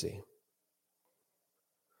for mercy.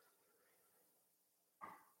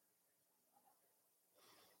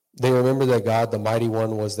 They remembered that God, the mighty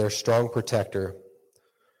one, was their strong protector,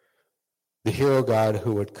 the hero God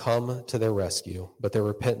who would come to their rescue, but their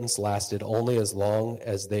repentance lasted only as long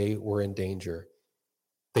as they were in danger.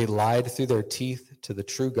 They lied through their teeth to the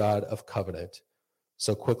true God of covenant.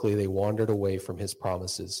 So quickly they wandered away from his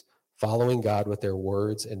promises, following God with their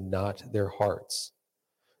words and not their hearts.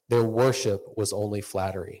 Their worship was only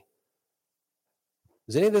flattery.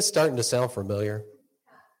 Is any of this starting to sound familiar?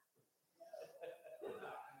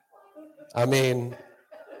 I mean,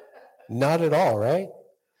 not at all, right?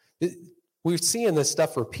 We're seeing this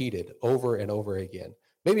stuff repeated over and over again.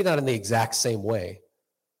 Maybe not in the exact same way,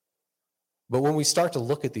 but when we start to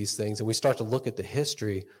look at these things and we start to look at the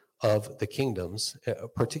history of the kingdoms,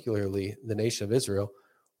 particularly the nation of Israel,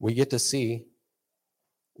 we get to see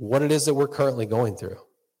what it is that we're currently going through.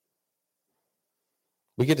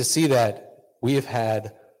 We get to see that we have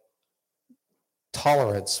had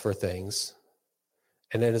tolerance for things,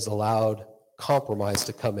 and it has allowed compromise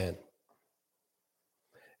to come in.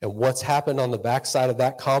 And what's happened on the backside of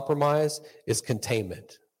that compromise is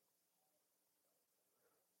containment.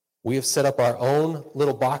 We have set up our own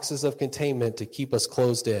little boxes of containment to keep us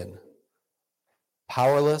closed in,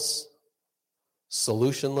 powerless,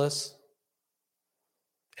 solutionless,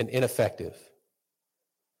 and ineffective.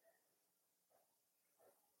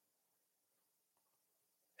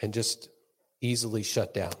 And just easily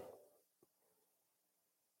shut down.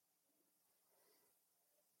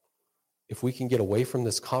 If we can get away from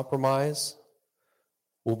this compromise,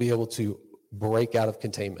 we'll be able to break out of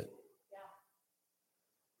containment.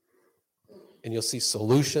 And you'll see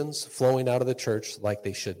solutions flowing out of the church like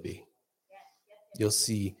they should be. You'll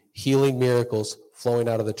see healing miracles flowing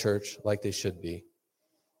out of the church like they should be.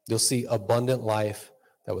 You'll see abundant life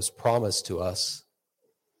that was promised to us,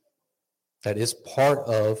 that is part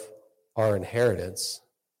of our inheritance,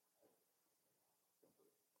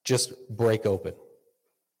 just break open.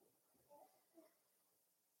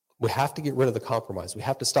 We have to get rid of the compromise. We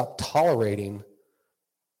have to stop tolerating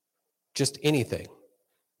just anything.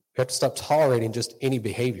 We have to stop tolerating just any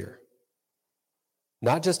behavior,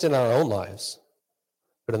 not just in our own lives,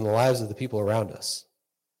 but in the lives of the people around us.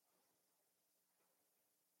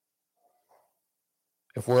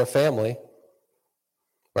 If we're a family,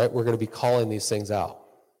 right, we're going to be calling these things out.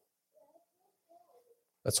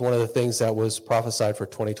 That's one of the things that was prophesied for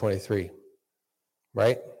 2023,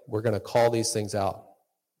 right? We're going to call these things out.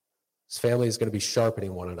 This family is going to be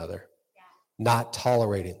sharpening one another, not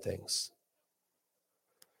tolerating things.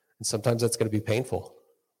 And sometimes that's going to be painful.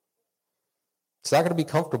 It's not going to be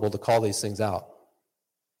comfortable to call these things out.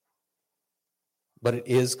 But it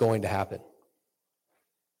is going to happen.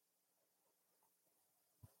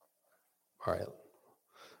 All right.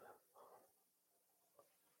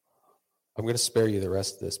 I'm going to spare you the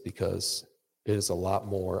rest of this because it is a lot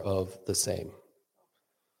more of the same.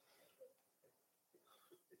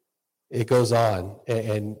 It goes on,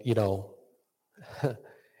 and you know,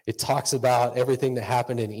 it talks about everything that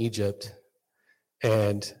happened in Egypt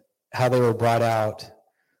and how they were brought out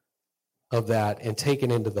of that and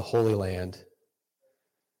taken into the Holy Land.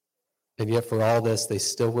 And yet for all this, they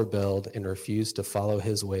still rebelled and refused to follow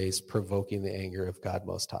his ways, provoking the anger of God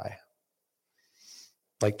Most High.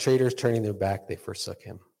 Like traitors turning their back, they forsook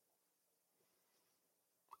him.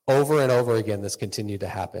 Over and over again, this continued to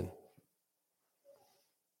happen.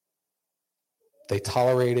 They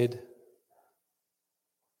tolerated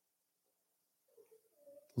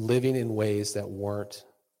living in ways that weren't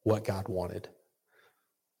what God wanted,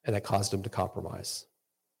 and that caused them to compromise.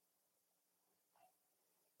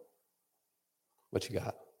 What you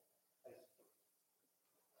got?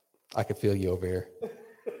 I can feel you over here.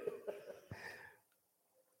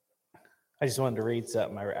 I just wanted to read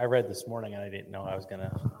something I read this morning, and I didn't know I was going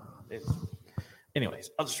to. Anyways,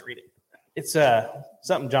 I'll just read it. It's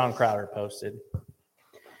something John Crowder posted,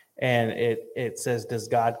 and it says, "Does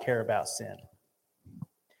God care about sin?"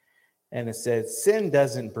 And it says, "Sin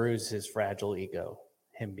doesn't bruise his fragile ego,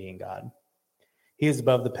 him being God. He is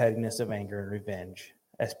above the pettiness of anger and revenge.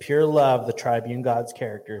 As pure love, the triune God's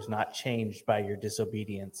character is not changed by your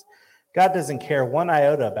disobedience. God doesn't care one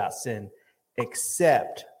iota about sin,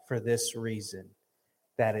 except for this reason,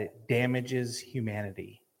 that it damages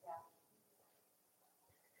humanity,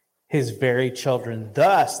 his very children.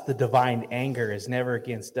 Thus, the divine anger is never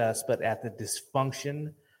against us, but at the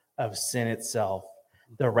dysfunction of sin itself.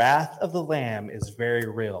 The wrath of the Lamb is very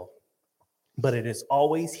real, but it is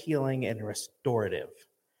always healing and restorative,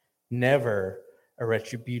 never a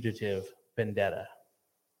retributive vendetta."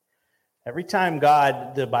 Every time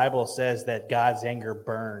the Bible says that God's anger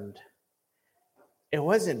burned, it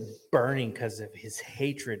wasn't burning because of his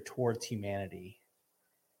hatred towards humanity.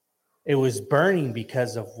 It was burning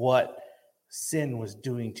because of what sin was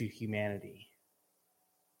doing to humanity.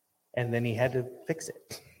 And then he had to fix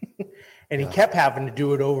it. And he kept having to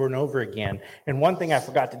do it over and over again. And one thing I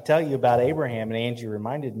forgot to tell you about Abraham, and Angie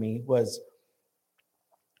reminded me, was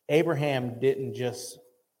Abraham didn't just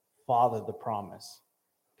father the promise.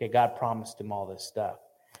 Okay, God promised him all this stuff.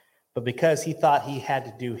 But because he thought he had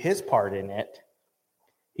to do his part in it,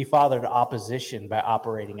 he fathered opposition by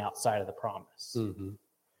operating outside of the promise. Mm-hmm.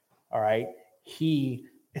 All right.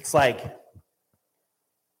 It's like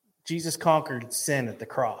Jesus conquered sin at the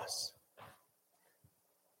cross.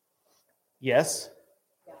 Yes?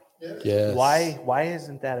 Yes. Why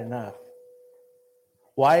isn't that enough?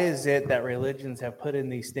 Why is it that religions have put in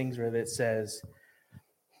these things where it says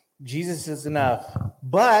Jesus is enough,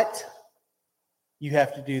 but you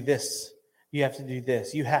have to do this, you have to do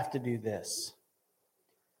this, you have to do this?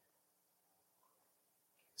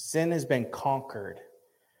 Sin has been conquered.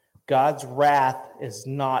 God's wrath is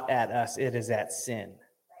not at us, it is at sin.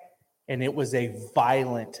 And it was a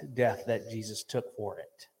violent death that Jesus took for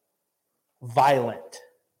it. Violent.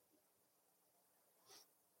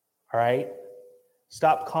 All right?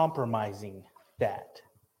 Stop compromising that.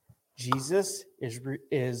 Jesus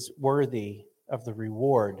is worthy of the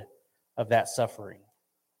reward of that suffering.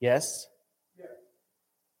 Yes? Yeah.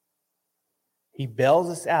 He bails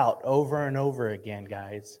us out over and over again,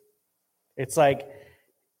 guys. It's like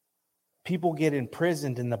people get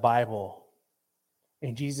imprisoned in the Bible,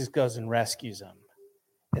 and Jesus goes and rescues them.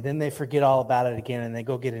 And then they forget all about it again, and they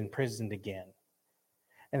go get imprisoned again.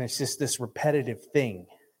 And it's just this repetitive thing.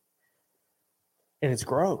 And it's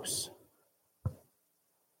gross.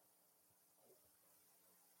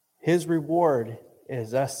 His reward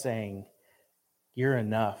is us saying, you're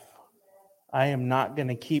enough. I am not going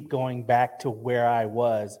to keep going back to where I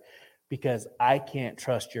was because I can't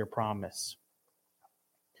trust your promise.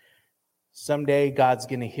 Someday God's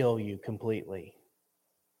going to heal you completely.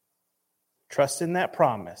 Trust in that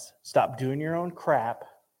promise. Stop doing your own crap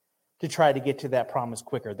to try to get to that promise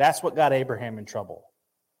quicker. That's what got Abraham in trouble.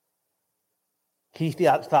 He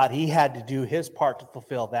thought he had to do his part to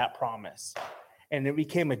fulfill that promise. And it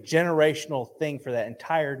became a generational thing for that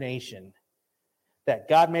entire nation that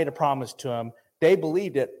God made a promise to them. They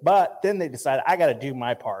believed it, but then they decided, I got to do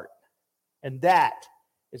my part. And that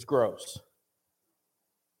is gross.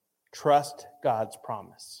 Trust God's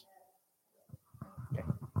promise. Okay.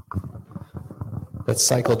 That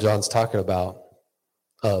cycle John's talking about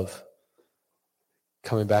of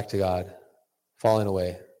coming back to God, falling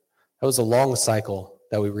away. That was a long cycle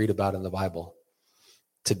that we read about in the Bible.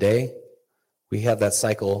 Today, we have that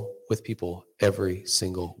cycle with people every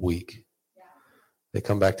single week. They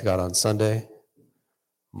come back to God on Sunday.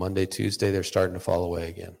 Monday, Tuesday, they're starting to fall away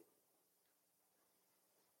again.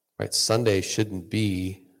 Right? Sunday shouldn't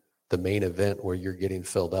be the main event where you're getting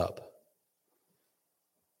filled up.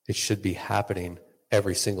 It should be happening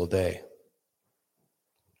every single day.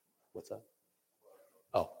 What's that?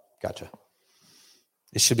 Oh, gotcha.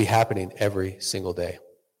 It should be happening every single day.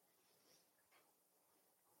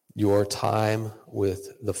 Your time with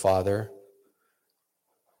the Father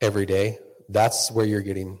every day, that's where you're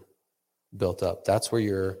getting built up. That's where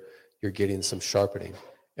you're getting some sharpening.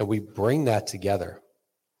 And we bring that together.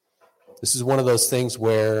 This is one of those things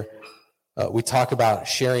where we talk about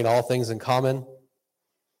sharing all things in common.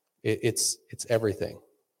 It's everything.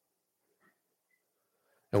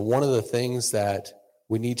 And one of the things that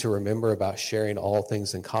we need to remember about sharing all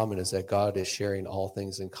things in common is that God is sharing all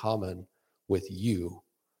things in common with you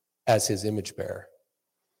as his image bearer.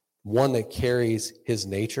 One that carries his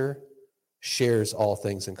nature shares all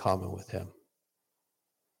things in common with him.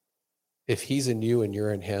 If he's in you and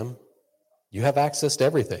you're in him, you have access to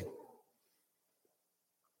everything.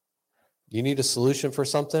 You need a solution for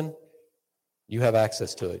something, you have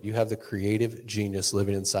access to it. You have the creative genius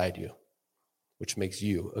living inside you, which makes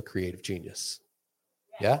you a creative genius.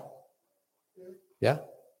 Yeah? Yeah?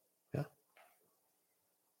 Yeah?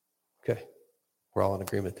 Okay. We're all in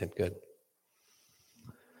agreement then. Good.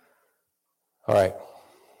 All right.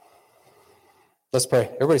 Let's pray.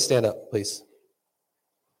 Everybody stand up, please.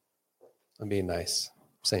 I'm being nice.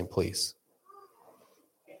 I'm saying please.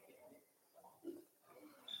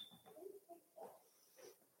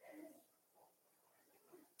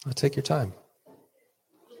 Take your time.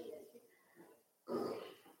 All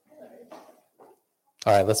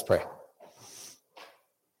right, let's pray.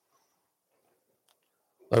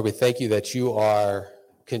 Lord, we thank you that you are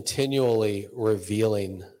continually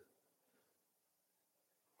revealing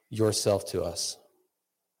yourself to us,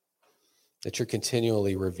 that you're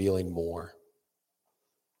continually revealing more,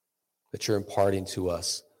 that you're imparting to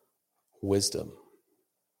us wisdom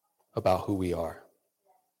about who we are.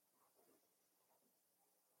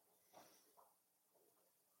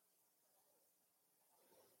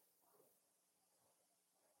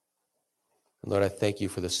 And Lord, I thank you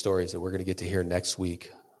for the stories that we're going to get to hear next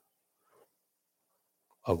week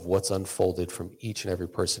of what's unfolded from each and every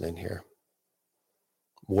person in here.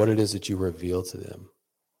 What it is that you reveal to them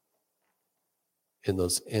in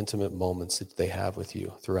those intimate moments that they have with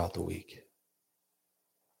you throughout the week.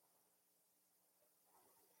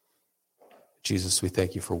 Jesus, we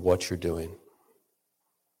thank you for what you're doing.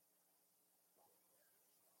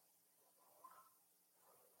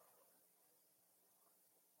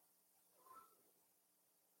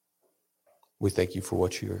 We thank you for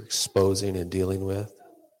what you're exposing and dealing with.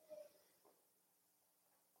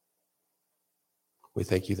 We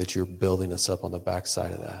thank you that you're building us up on the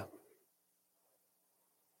backside of that.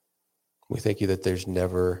 We thank you that there's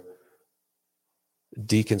never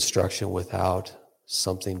deconstruction without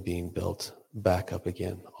something being built back up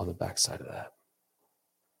again on the backside of that.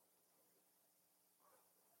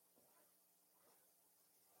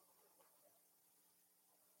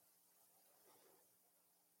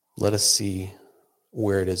 Let us see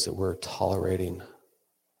where it is that we're tolerating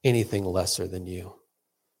anything lesser than you,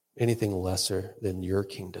 anything lesser than your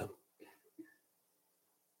kingdom.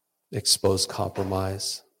 Expose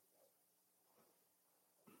compromise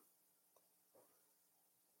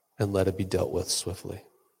and let it be dealt with swiftly.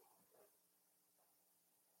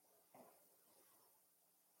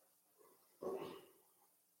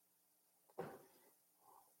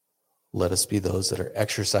 Let us be those that are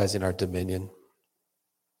exercising our dominion,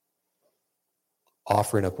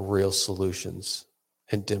 offering up real solutions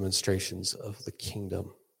and demonstrations of the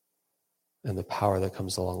kingdom and the power that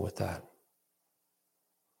comes along with that.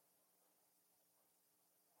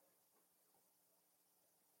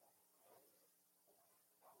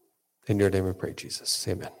 In your name we pray, Jesus.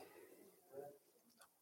 Amen.